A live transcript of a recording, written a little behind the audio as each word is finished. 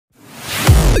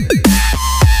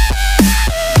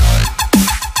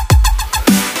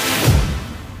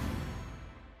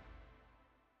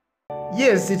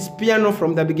Yes, it's piano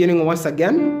from the beginning once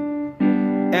again,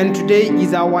 and today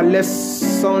is our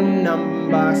lesson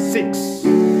number 6.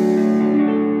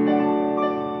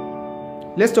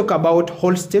 Let's talk about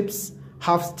whole steps,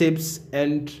 half steps,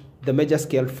 and the major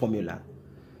scale formula.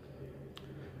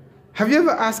 Have you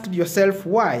ever asked yourself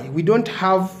why we don't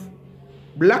have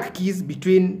black keys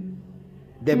between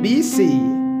the B, C,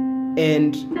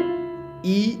 and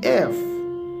E, F,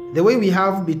 the way we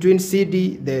have between C,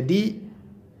 D, the D,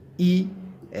 E,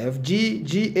 F, G,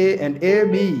 G, A, and A,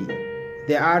 B?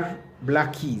 There are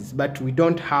black keys, but we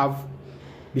don't have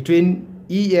between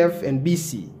E, F, and B,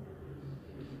 C.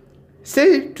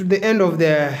 Stay to the end of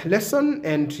the lesson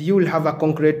and you will have a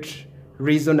concrete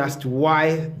reason as to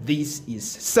why this is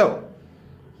so.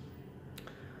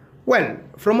 Well,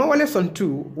 from our lesson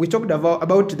 2, we talked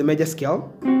about the major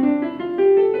scale.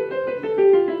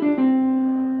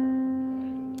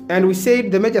 And we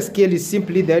said the major scale is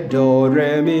simply the do,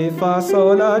 re, mi, fa,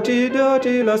 sol, la, ti, do,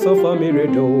 ti, la, so, fa, mi, re,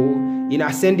 do, in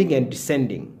ascending and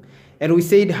descending. And we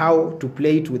said how to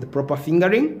play it with proper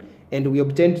fingering, and we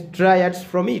obtained triads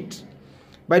from it.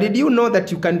 But did you know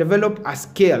that you can develop a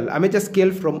scale, a major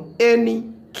scale, from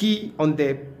any key on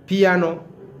the piano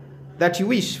that you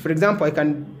wish? For example, I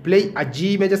can play a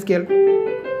G major scale.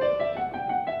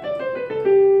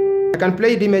 I can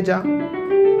play D major.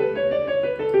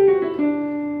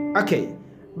 Okay,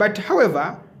 but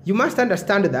however, you must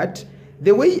understand that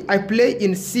the way I play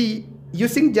in C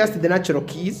using just the natural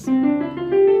keys,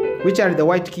 which are the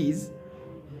white keys,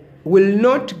 will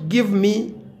not give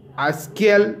me a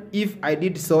scale if I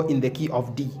did so in the key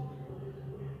of D.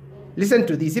 Listen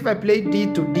to this. If I play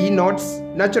D to D notes,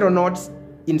 natural notes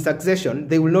in succession,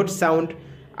 they will not sound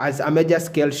as a major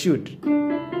scale should.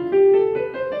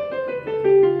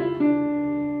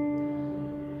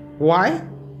 Why?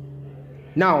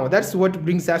 Now, that's what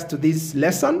brings us to this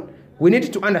lesson. We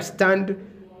need to understand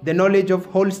the knowledge of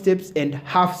whole steps and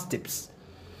half steps.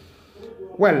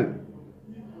 Well,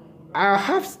 a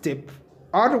half step,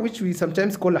 or which we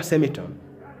sometimes call a semitone,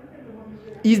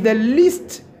 is the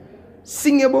least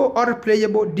singable or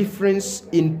playable difference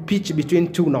in pitch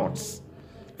between two notes.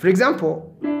 For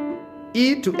example,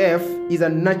 E to F is a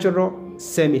natural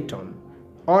semitone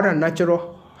or a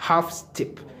natural half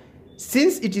step.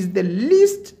 Since it is the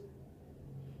least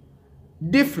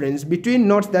difference between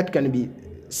notes that can be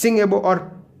singable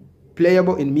or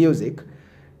playable in music,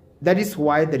 that is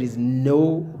why there is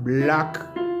no black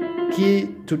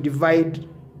key to divide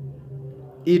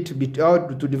it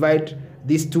or to divide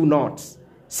these two notes,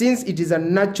 since it is a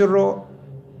natural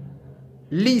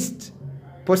least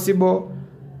possible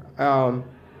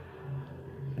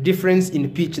difference in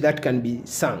pitch that can be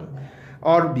sung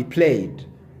or be played.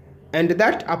 And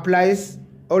that applies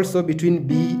also between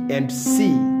B and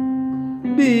C.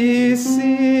 B,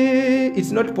 C, it's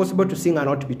not possible to sing a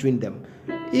note between them.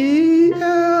 E,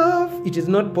 F, it is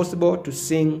not possible to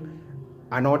sing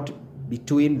a note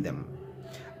between them.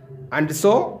 And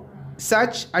so,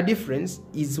 such a difference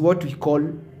is what we call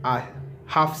a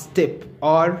half step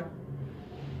or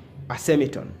a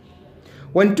semitone.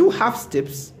 When two half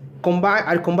steps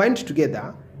are combined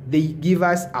together, they give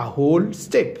us a whole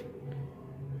step.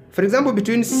 For example,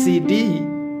 between C, D,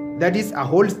 that is a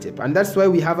whole step, and that's why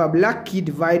we have a black key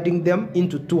dividing them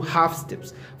into two half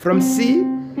steps. From C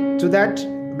to that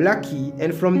black key,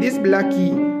 and from this black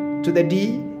key to the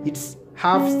D, it's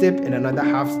half step and another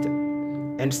half step.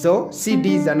 And so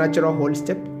CD is a natural whole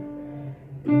step,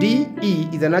 DE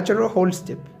is a natural whole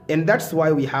step, and that's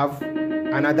why we have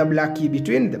another black key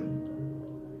between them.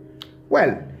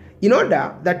 Well, in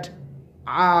order that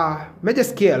a major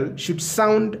scale should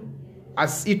sound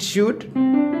as it should,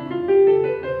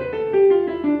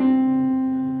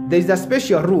 there is a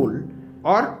special rule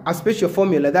or a special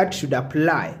formula that should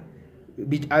apply,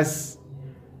 as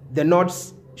the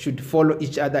notes should follow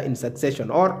each other in succession,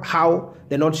 or how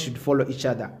the notes should follow each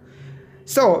other.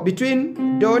 So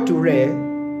between do to re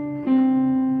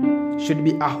should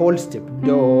be a whole step.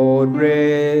 Do,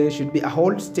 re should be a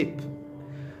whole step.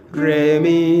 Re,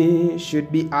 mi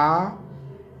should be a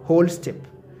whole step.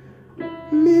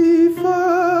 Mi,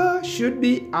 fa should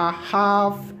be a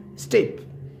half step.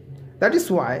 That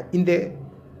is why in the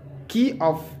key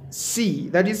of C,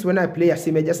 that is when I play a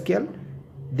C major scale,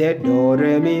 the do,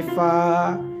 re, mi,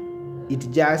 fa,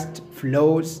 it just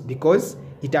flows because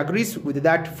it agrees with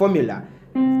that formula.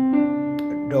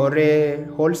 Do, re,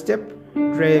 whole step,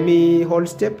 re, mi, whole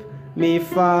step, mi,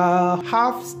 fa,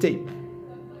 half step.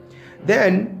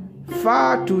 Then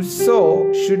fa to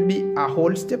so should be a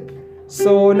whole step,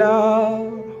 so, la,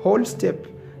 whole step,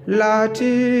 La,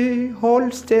 Ti,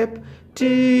 whole step,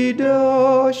 Ti,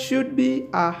 Do should be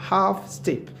a half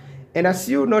step. And as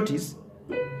you notice,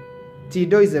 Ti,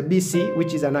 Do is a BC,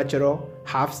 which is a natural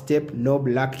half step, no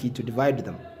black key to divide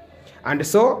them. And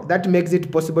so that makes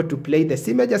it possible to play the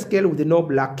C major scale with no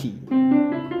black key.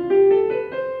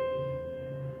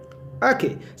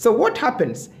 Okay, so what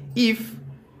happens if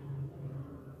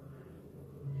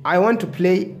I want to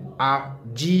play a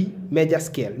G major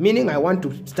scale, meaning I want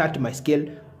to start my scale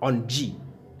on G.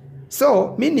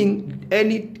 So, meaning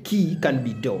any key can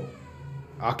be Do.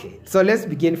 Okay, so let's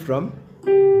begin from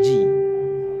G.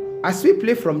 As we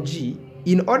play from G,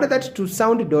 in order that to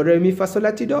sound Do, Re, Mi, Fa, Sol,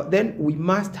 La, Ti, Do, then we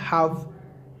must have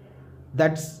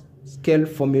that scale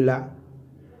formula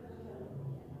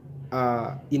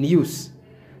in use.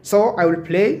 So I will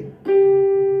play,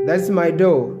 that's my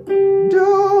Do,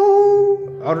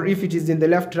 Do, or if it is in the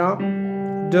left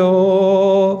arm,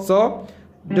 Do. So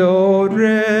Do,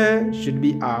 Re should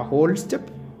be a whole step,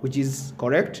 which is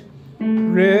correct.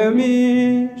 Re,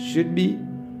 Mi should be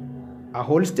a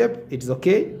whole step, it's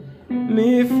okay.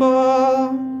 Mi,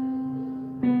 Fa.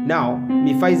 Now,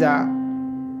 Mi, Fa is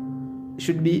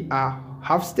should be a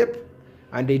half step,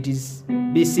 and it is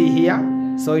BC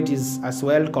here, so it is as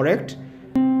well correct.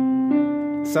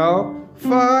 So,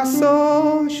 Fa,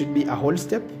 So should be a whole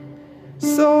step.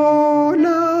 So,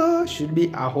 La should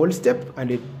be a whole step,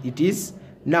 and it is.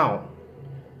 Now,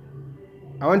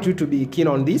 I want you to be keen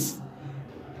on this.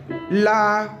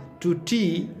 La to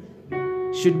Ti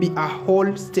should be a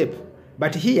whole step,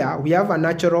 but here we have a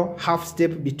natural half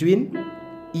step between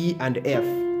E and F.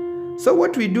 So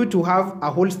what we do to have a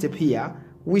whole step here,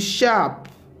 we sharp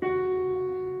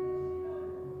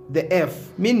the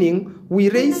F, meaning we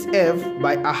raise F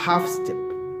by a half step,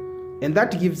 and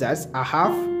that gives us a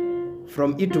half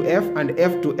from E to F, and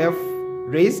F to F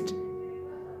raised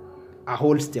a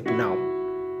whole step.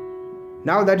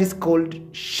 Now that is called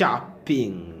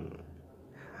sharping.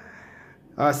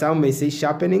 Some may say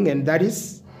sharpening, and that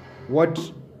is where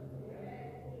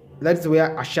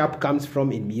a sharp comes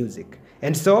from in music.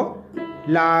 And so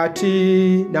La,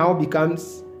 Ti now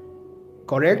becomes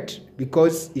correct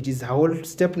because it is a whole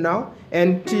step now,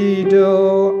 and Ti,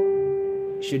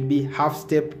 Do should be half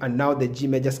step, and now the G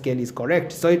major scale is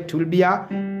correct. So it will be a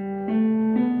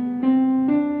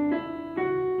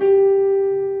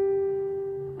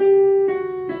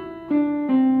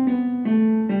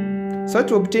So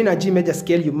to obtain a G major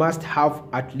scale, you must have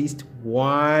at least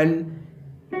one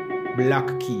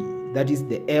black key, that is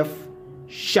the F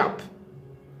sharp.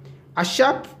 A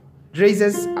sharp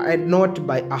raises a note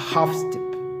by a half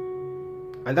step,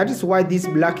 and that is why this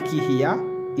black key here,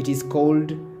 it is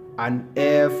called an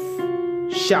F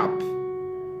sharp.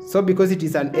 So because it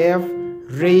is an F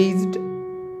raised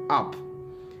up,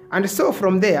 and so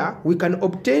from there we can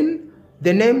obtain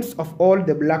the names of all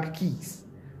the black keys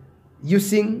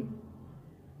using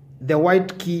the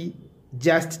white key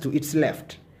just to its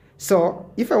left. So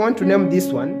if I want to name this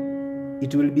one,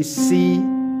 it will be C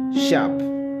sharp.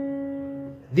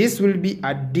 This will be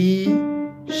a D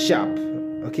sharp.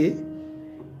 Okay,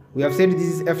 we have said this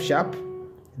is F sharp,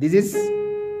 this is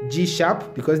G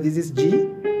sharp because this is G,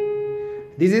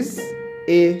 this is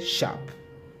A sharp.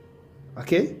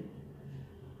 Okay,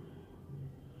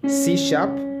 C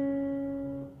sharp,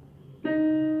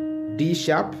 D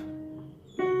sharp,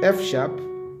 F sharp,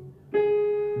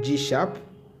 G sharp,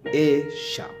 A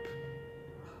sharp.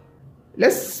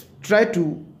 Let's try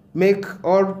to make,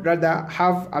 or rather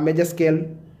have, a major scale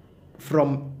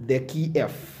from the key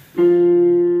F.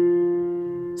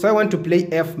 So I want to play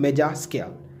F major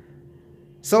scale.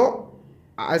 So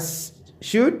as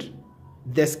should,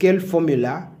 the scale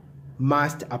formula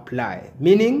must apply,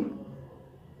 meaning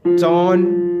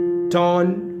tone,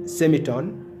 tone,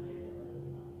 semitone,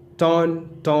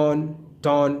 tone, tone,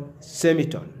 tone,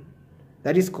 semitone.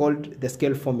 That is called the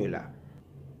scale formula.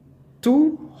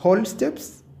 2 whole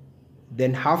steps,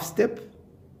 then half step,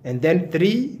 and then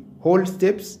 3 whole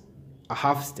steps, a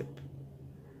half step.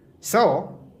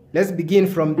 So let's begin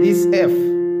from this F.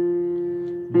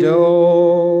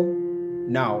 Do.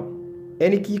 Now,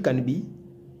 any key can be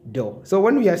Do. So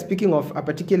when we are speaking of a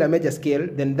particular major scale,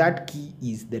 then that key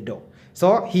is the Do.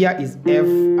 So here is F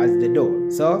as the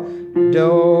Do. So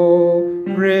Do,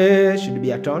 Re should be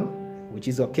a tone, which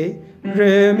is okay.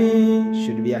 Re, Mi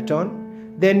should be a tone.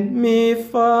 Then Mi,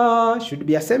 Fa should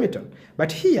be a semitone.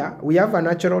 But here we have a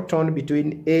natural tone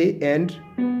between A and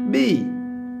B.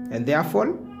 And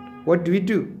therefore, what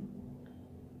do?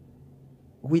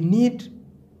 We need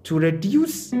to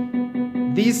reduce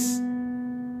this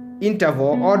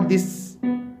interval or this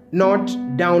note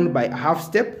down by a half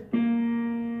step.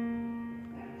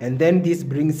 And then this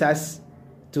brings us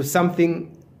to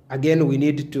something again we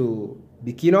need to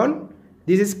be keen on.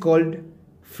 This is called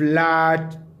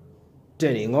flattening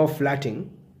or flattening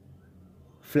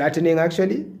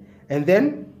actually, and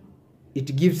then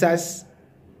it gives us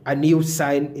a new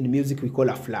sign in music we call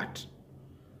a flat.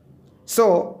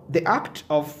 So the act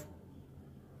of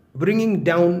bringing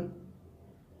down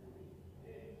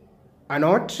a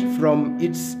note from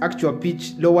its actual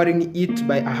pitch, lowering it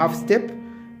by a half step,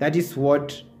 that is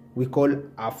what we call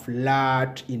a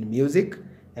flat in music.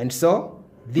 And so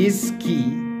this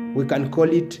key, we can call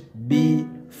it B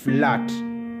flat.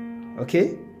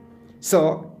 Okay?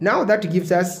 So now that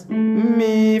gives us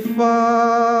mi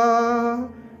fa,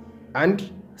 and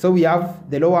so we have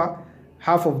the lower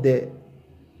half of the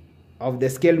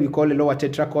scale we call a lower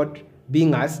tetrachord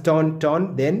being as tone,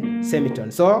 tone, then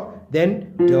semitone. So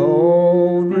then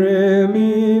do, re,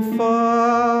 mi,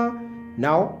 fa.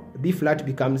 Now B flat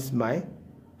becomes my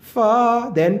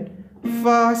fa, then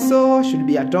fa, so should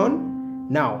be a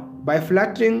tone. Now by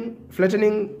flattening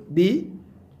B,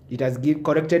 it has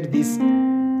corrected this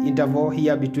interval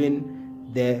here between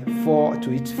the 4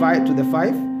 to its 5 to the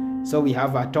 5. So we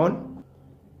have a tone.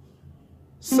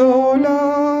 So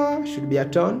la should be a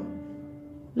tone.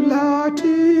 La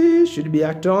ti should be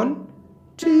a tone.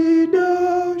 Ti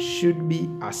do should be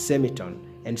a semitone.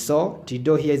 And so ti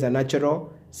do here is a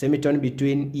natural semitone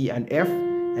between E and F,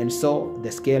 and so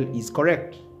the scale is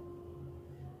correct.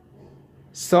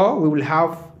 So we will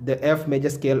have the F major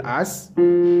scale as.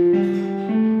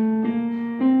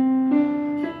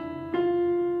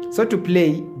 So to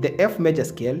play the F major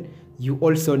scale, you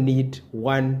also need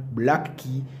one black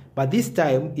key, but this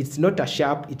time it's not a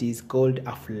sharp, it is called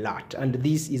a flat, and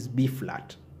this is B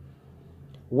flat.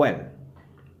 Well,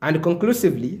 and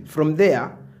conclusively from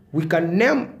there, we can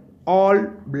name all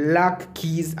black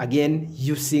keys again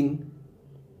using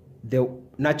the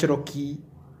natural key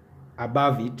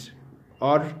above it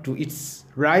or to its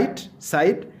right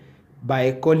side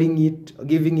by calling it,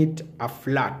 giving it a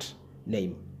flat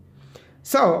name.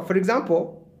 So, for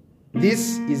example,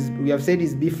 this is, we have said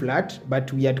is B flat,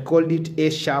 but we had called it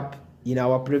A sharp in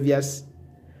our previous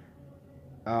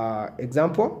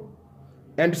example.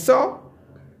 And so,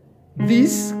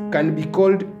 this can be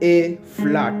called A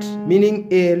flat, meaning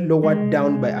A lowered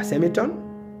down by a semitone.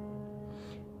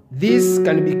 This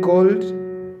can be called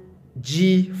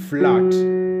G flat,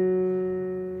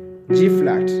 G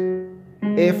flat,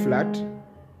 A flat,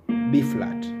 B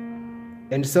flat.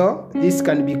 And so this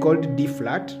can be called D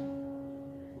flat,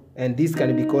 and this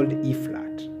can be called E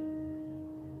flat.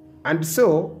 And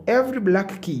so every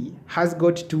black key has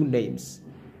got two names,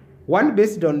 one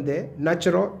based on the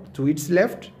natural to its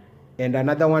left, and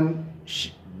another one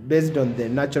based on the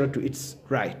natural to its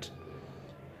right.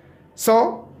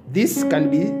 So this can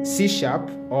be C sharp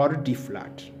or D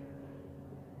flat.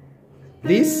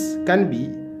 This can be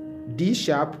D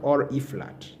sharp or E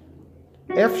flat,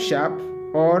 F sharp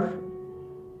or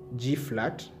G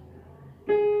flat,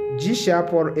 G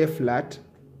sharp or A flat,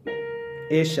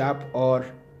 A sharp or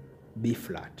B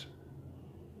flat.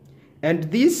 And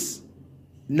this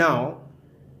now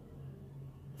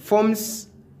forms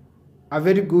a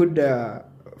very good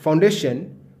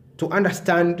foundation to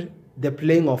understand the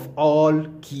playing of all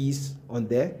keys on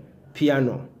the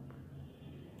piano.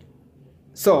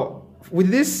 So with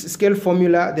this scale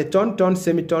formula, the tone, tone,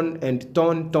 semitone, and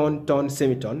tone, tone, tone,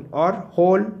 semitone, or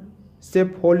whole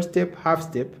step, half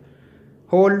step,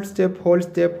 whole step,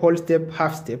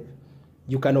 half step,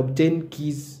 you can obtain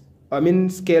keys,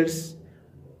 scales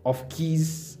of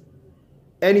keys,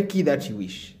 any key that you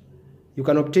wish. You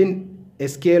can obtain a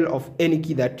scale of any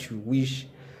key that you wish.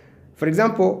 For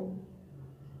example,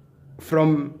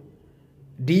 from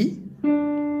D,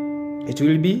 it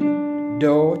will be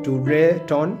do to re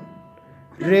tone,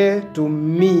 re to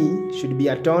mi should be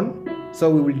a tone, so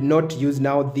we will not use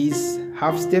now this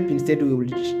half step. Instead we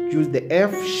will use the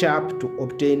F sharp to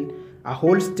obtain a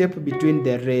whole step between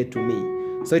the re to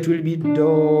mi. So it will be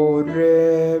do,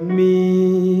 re,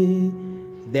 mi,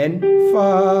 then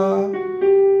fa.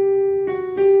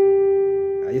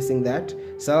 Are you seeing that?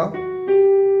 So,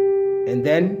 and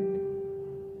then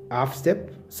half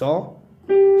step, so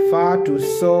fa to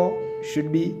so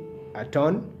should be a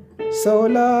tone, so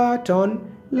la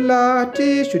tone, la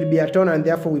ti should be a tone, and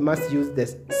therefore we must use the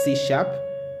C sharp,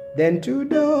 then to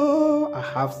do, a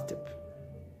half step.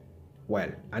 Well,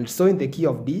 and so in the key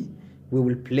of D, we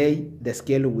will play the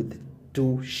scale with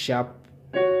two sharp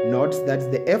notes, that's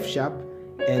the F sharp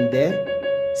and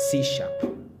the C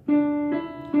sharp.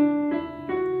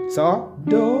 So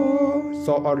do,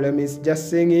 so or let me just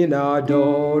sing in a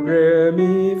do, re,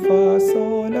 mi, fa,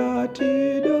 sol, la,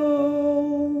 ti,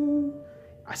 do,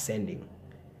 ascending.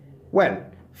 Well,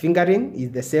 fingering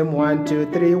is the same 1,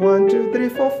 2, 3, 1, 2, 3,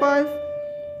 4, 5.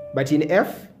 But in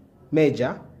F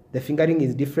major, the fingering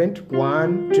is different,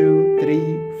 1, 2,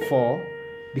 3, 4.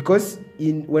 Because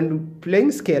when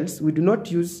playing scales, we do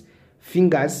not use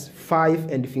fingers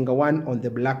 5 and finger 1 on the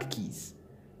black keys.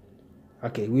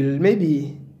 Okay, we'll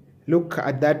maybe look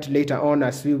at that later on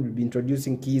as we will be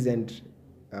introducing keys and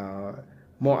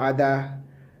more other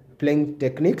playing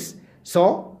techniques.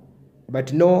 So,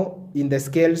 but no, in the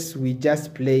scales we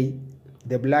just play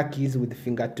the black keys with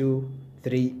finger 2,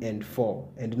 3, and 4,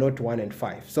 and not 1 and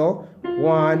 5. So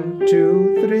 1,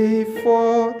 2, 3,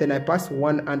 4. Then I pass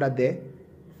 1 under the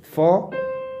 4,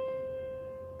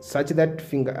 such that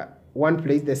finger 1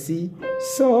 plays the C,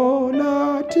 so,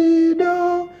 la, ti,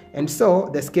 do. And so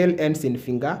the scale ends in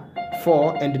finger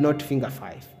 4 and not finger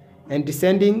 5. And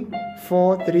descending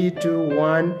 4, 3, 2,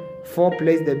 1. 4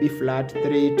 plays the B flat,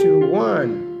 3, 2,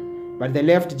 1. But the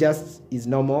left just is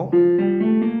normal.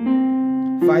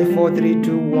 5, 4, 3,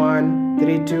 2, 1,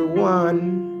 3, 2,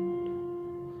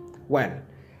 1. Well,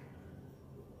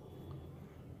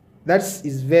 that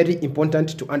is very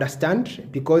important to understand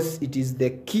because it is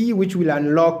the key which will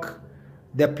unlock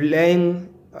the playing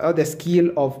or the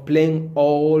skill of playing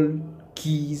all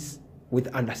keys with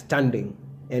understanding,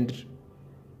 and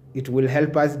it will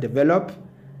help us develop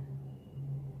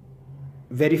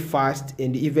very fast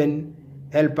and even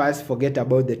help us forget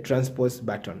about the transpose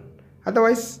button.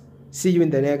 Otherwise, see you in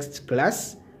the next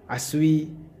class as we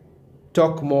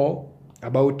talk more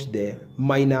about the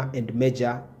minor and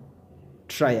major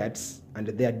triads and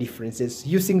their differences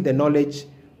using the knowledge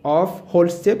of whole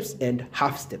steps and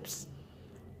half steps.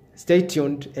 Stay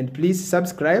tuned and please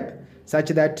subscribe such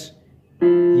that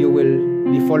you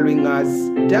will be following us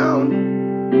down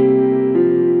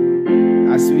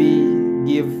as we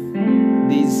give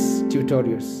these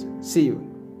tutorials. See you.